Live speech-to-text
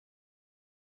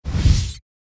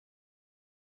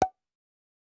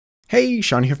Hey,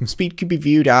 Sean here from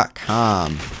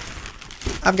SpeedCubeReview.com.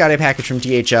 I've got a package from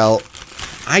DHL.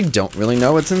 I don't really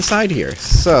know what's inside here,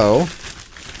 so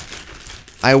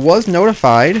I was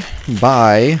notified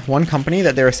by one company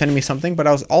that they were sending me something, but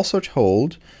I was also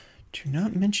told to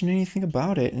not mention anything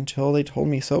about it until they told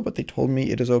me so, but they told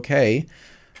me it is okay.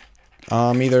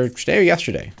 Either today or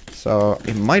yesterday. So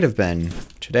it might have been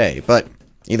today, but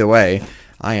either way,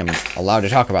 I am allowed to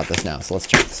talk about this now, so let's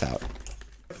check this out.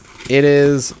 It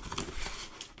is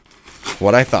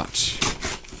what I thought.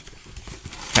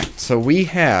 Okay, so we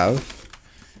have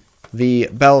the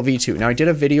Bell V2. Now I did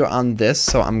a video on this,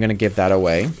 so I'm gonna give that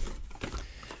away.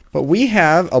 But we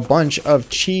have a bunch of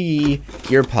QiYi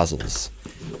gear puzzles.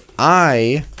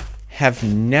 I have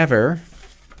never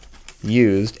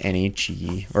used any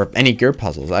QiYi or any gear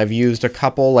puzzles. I've used a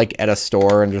couple like at a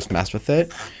store and just messed with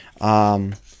it.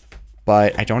 But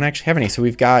I don't actually have any. So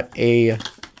we've got a,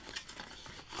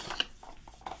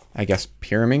 I guess,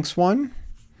 Pyraminx one.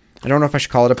 I don't know if I should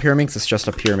call it a Pyraminx. It's just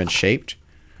a pyramid shaped.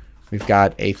 We've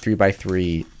got a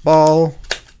 3x3 ball.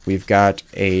 We've got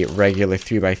a regular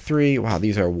 3x3. Wow,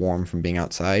 these are warm from being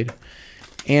outside.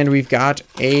 And we've got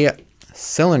a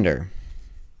cylinder.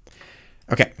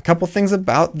 Okay, a couple things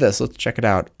about this. Let's check it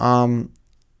out.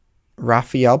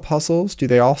 Raphael puzzles. Do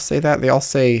they all say that? They all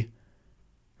say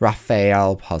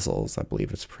Raphael puzzles, I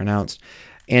believe it's pronounced.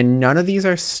 And none of these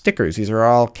are stickers. These are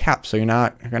all caps, so you're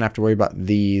not going to have to worry about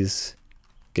these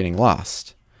getting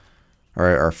lost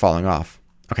or falling off.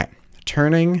 Okay,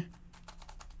 turning.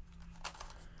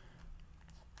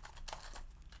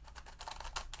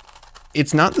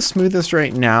 It's not the smoothest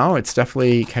right now. It's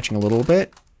definitely catching a little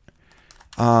bit.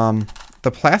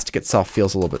 The plastic itself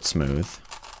feels a little bit smooth.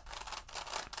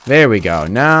 There we go.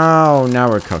 Now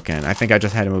we're cooking. I think I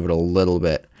just had to move it a little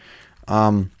bit.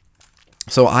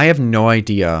 So I have no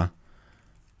idea.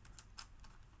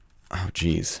 Oh,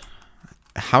 geez.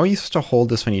 How are you supposed to hold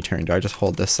this when you turn? Do I just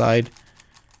hold this side?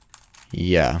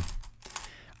 Yeah.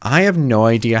 I have no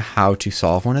idea how to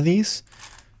solve one of these.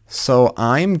 So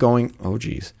I'm going... Oh,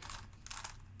 geez.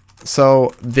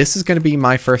 So this is going to be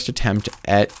my first attempt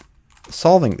at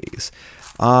solving these.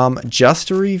 Just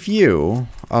a review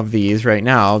of these right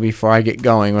now before I get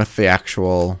going with the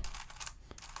actual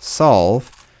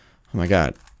solve. Oh my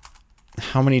god.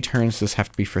 How many turns does this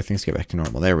have to be for things to get back to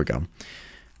normal? There we go.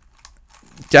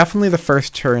 Definitely the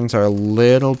first turns are a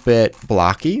little bit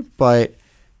blocky, but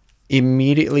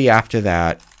immediately after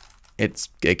that, it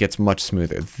gets much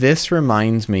smoother. This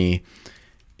reminds me,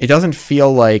 it doesn't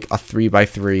feel like a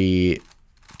 3x3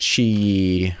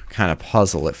 QiYi kind of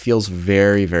puzzle. It feels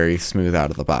very, very smooth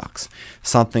out of the box.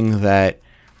 Something that,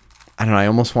 I don't know, I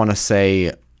almost want to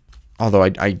say, although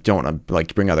I don't like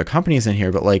to bring other companies in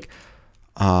here, but like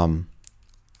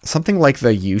something like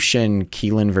the Yushin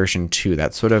Keelan version 2,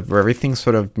 that sort of, where everything's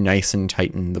sort of nice and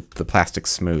tight and the plastic's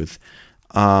smooth.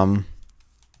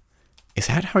 Is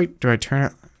that how do I turn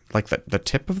it, like the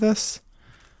tip of this?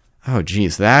 Oh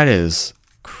geez, that is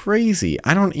crazy.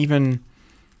 I don't even...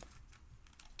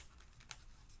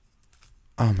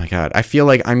 Oh my god, I feel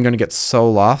like I'm going to get so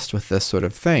lost with this sort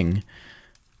of thing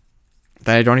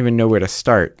that I don't even know where to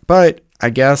start. But I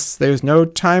guess there's no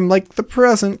time like the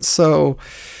present, so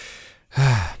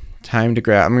time to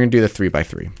grab. I'm going to do the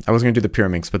 3x3. I was going to do the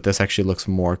Pyraminx, but this actually looks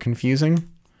more confusing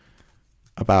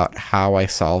about how I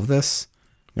solve this.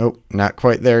 Nope, not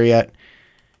quite there yet.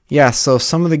 Yeah, so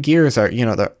some of the gears are, you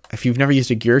know, if you've never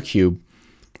used a gear cube,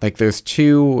 like there's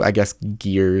two, I guess,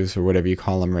 gears or whatever you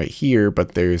call them right here,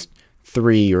 but there's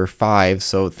 3 or 5,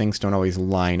 so things don't always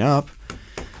line up.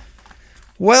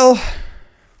 Well,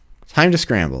 time to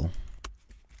scramble.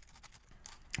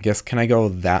 I guess, can I go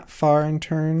that far in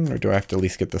turn, or do I have to at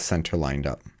least get the center lined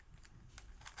up?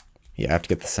 Yeah, I have to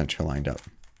get the center lined up.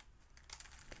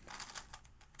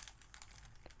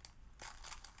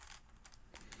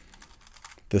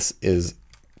 This is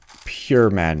pure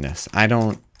madness. I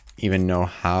don't even know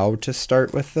how to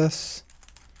start with this.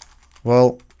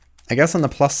 Well, I guess on the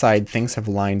plus side, things have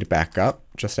lined back up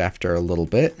just after a little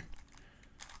bit.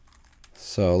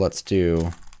 So let's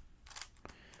do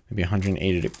maybe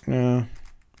 180 degrees. No.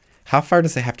 How far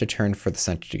does it have to turn for the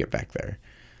center to get back there?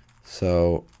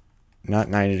 So not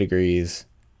 90 degrees.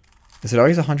 Is it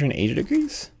always 180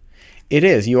 degrees? It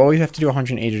is. You always have to do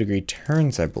 180 degree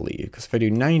turns, I believe. Because if I do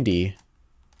 90,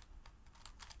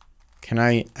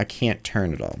 I can't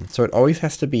turn at all. So it always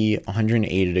has to be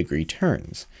 180 degree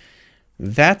turns.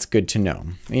 That's good to know.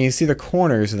 And you see the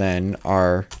corners then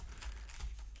are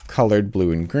colored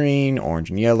blue and green, orange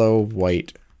and yellow,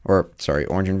 white, or sorry,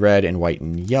 orange and red, and white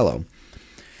and yellow.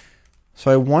 So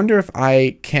I wonder if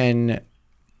I can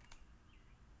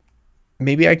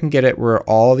maybe I can get it where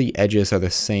all the edges are the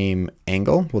same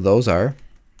angle. Well, those are,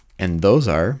 and those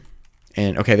are,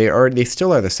 and okay, they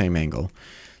still are the same angle.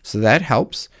 So that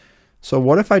helps. So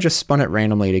what if I just spun it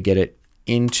randomly to get it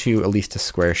into at least a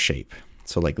square shape?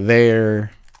 So like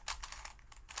there,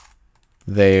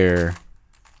 there,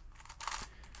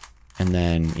 and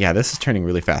then, yeah, this is turning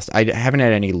really fast. I haven't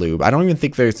had any lube. I don't even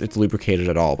think it's lubricated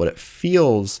at all, but it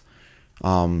feels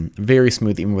very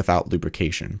smooth even without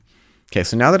lubrication. Okay,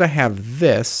 so now that I have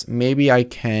this, maybe I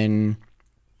can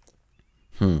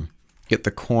get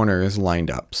the corners lined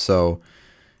up. So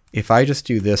if I just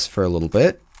do this for a little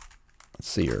bit, let's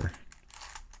see here.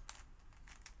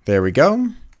 There we go.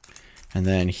 And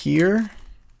then here.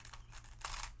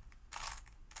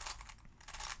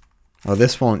 Oh,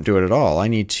 this won't do it at all. I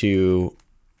need to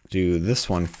do this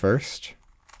one first.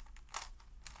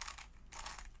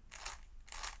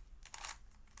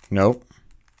 Nope.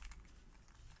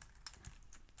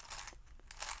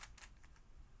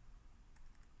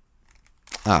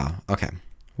 Ah, okay.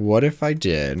 What if I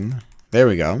did... There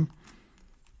we go.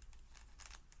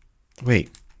 Wait,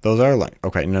 those are like...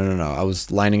 Okay, no. I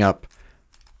was lining up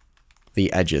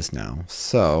the edges now.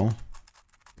 So...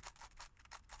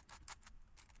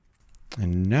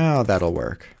 And now that'll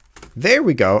work. There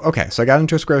we go. Okay, so I got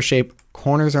into a square shape.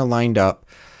 Corners are lined up.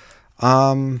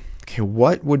 Okay,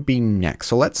 what would be next?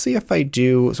 So let's see if I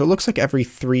do... So it looks like every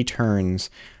 3 turns,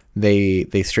 they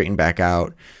straighten back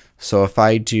out. So if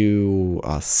I do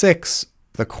 6,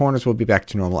 the corners will be back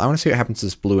to normal. I want to see what happens to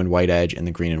this blue and white edge and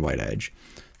the green and white edge.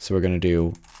 So we're going to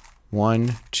do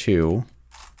 1, 2,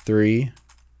 3,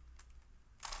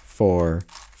 4,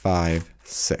 5,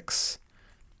 6.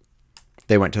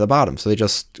 They went to the bottom, so they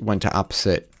just went to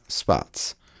opposite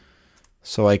spots.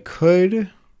 So I could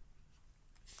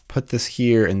put this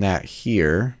here and that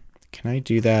here. Can I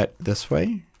do that this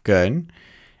way? Good.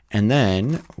 And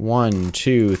then 1,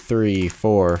 2, 3,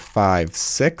 4, 5,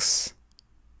 6.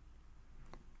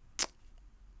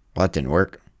 Well, that didn't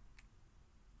work.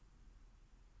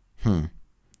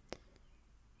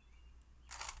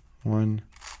 1,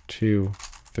 2,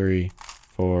 3,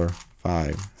 4,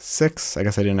 5, 6. I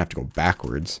guess I didn't have to go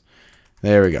backwards.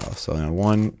 There we go. So now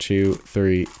 1, 2,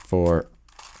 3, 4,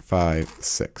 5,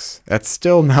 6. That's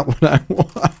still not what I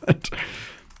want.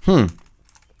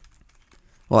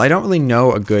 Well, I don't really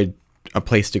know a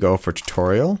place to go for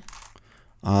tutorial.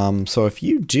 So if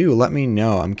you do, let me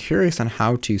know. I'm curious on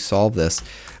how to solve this.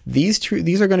 These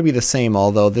are going to be the same,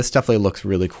 although this definitely looks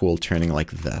really cool turning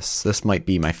like this. This might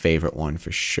be my favorite one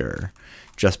for sure,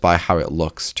 just by how it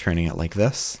looks turning it like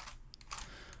this.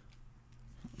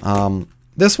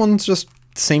 This one's just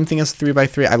same thing as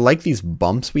 3x3. I like these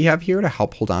bumps we have here to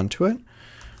help hold on to it.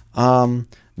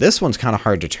 This one's kind of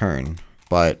hard to turn,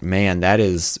 but man, that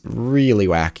is really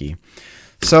wacky.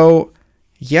 So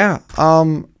yeah,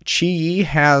 QiYi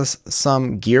has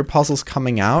some gear puzzles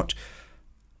coming out.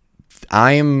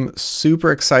 I am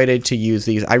super excited to use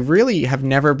these. I really have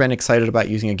never been excited about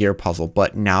using a gear puzzle,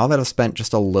 but now that I've spent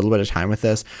just a little bit of time with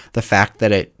this, the fact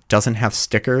that it doesn't have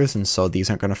stickers and so these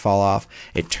aren't going to fall off,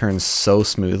 it turns so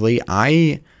smoothly.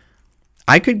 I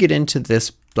could get into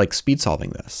this, like speed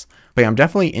solving this, but I'm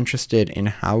definitely interested in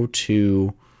how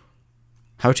to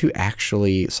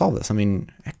actually solve this. I mean,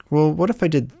 well, what if I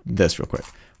did this real quick?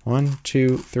 1,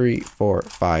 2, 3, 4,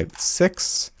 5,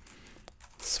 6.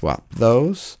 Swap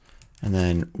those. And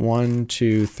then 1,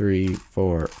 2, 3,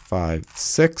 4, 5,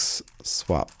 6.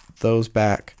 Swap those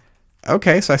back.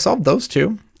 Okay, so I solved those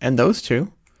two and those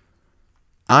two.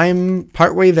 I'm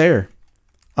partway there.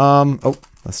 Oh,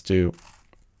 let's do.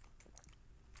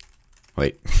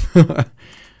 Wait.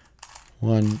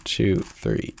 1, 2,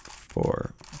 3,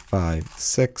 4, 5,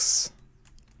 6.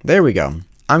 There we go.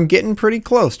 I'm getting pretty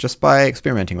close just by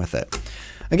experimenting with it.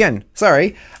 Again,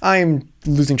 sorry, I'm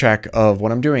losing track of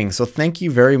what I'm doing. So thank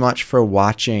you very much for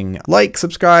watching. Like,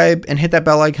 subscribe, and hit that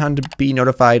bell icon to be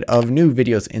notified of new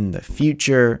videos in the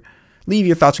future. Leave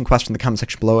your thoughts and questions in the comment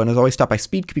section below. And as always, stop by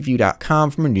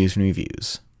speedqview.com for more news and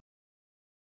reviews.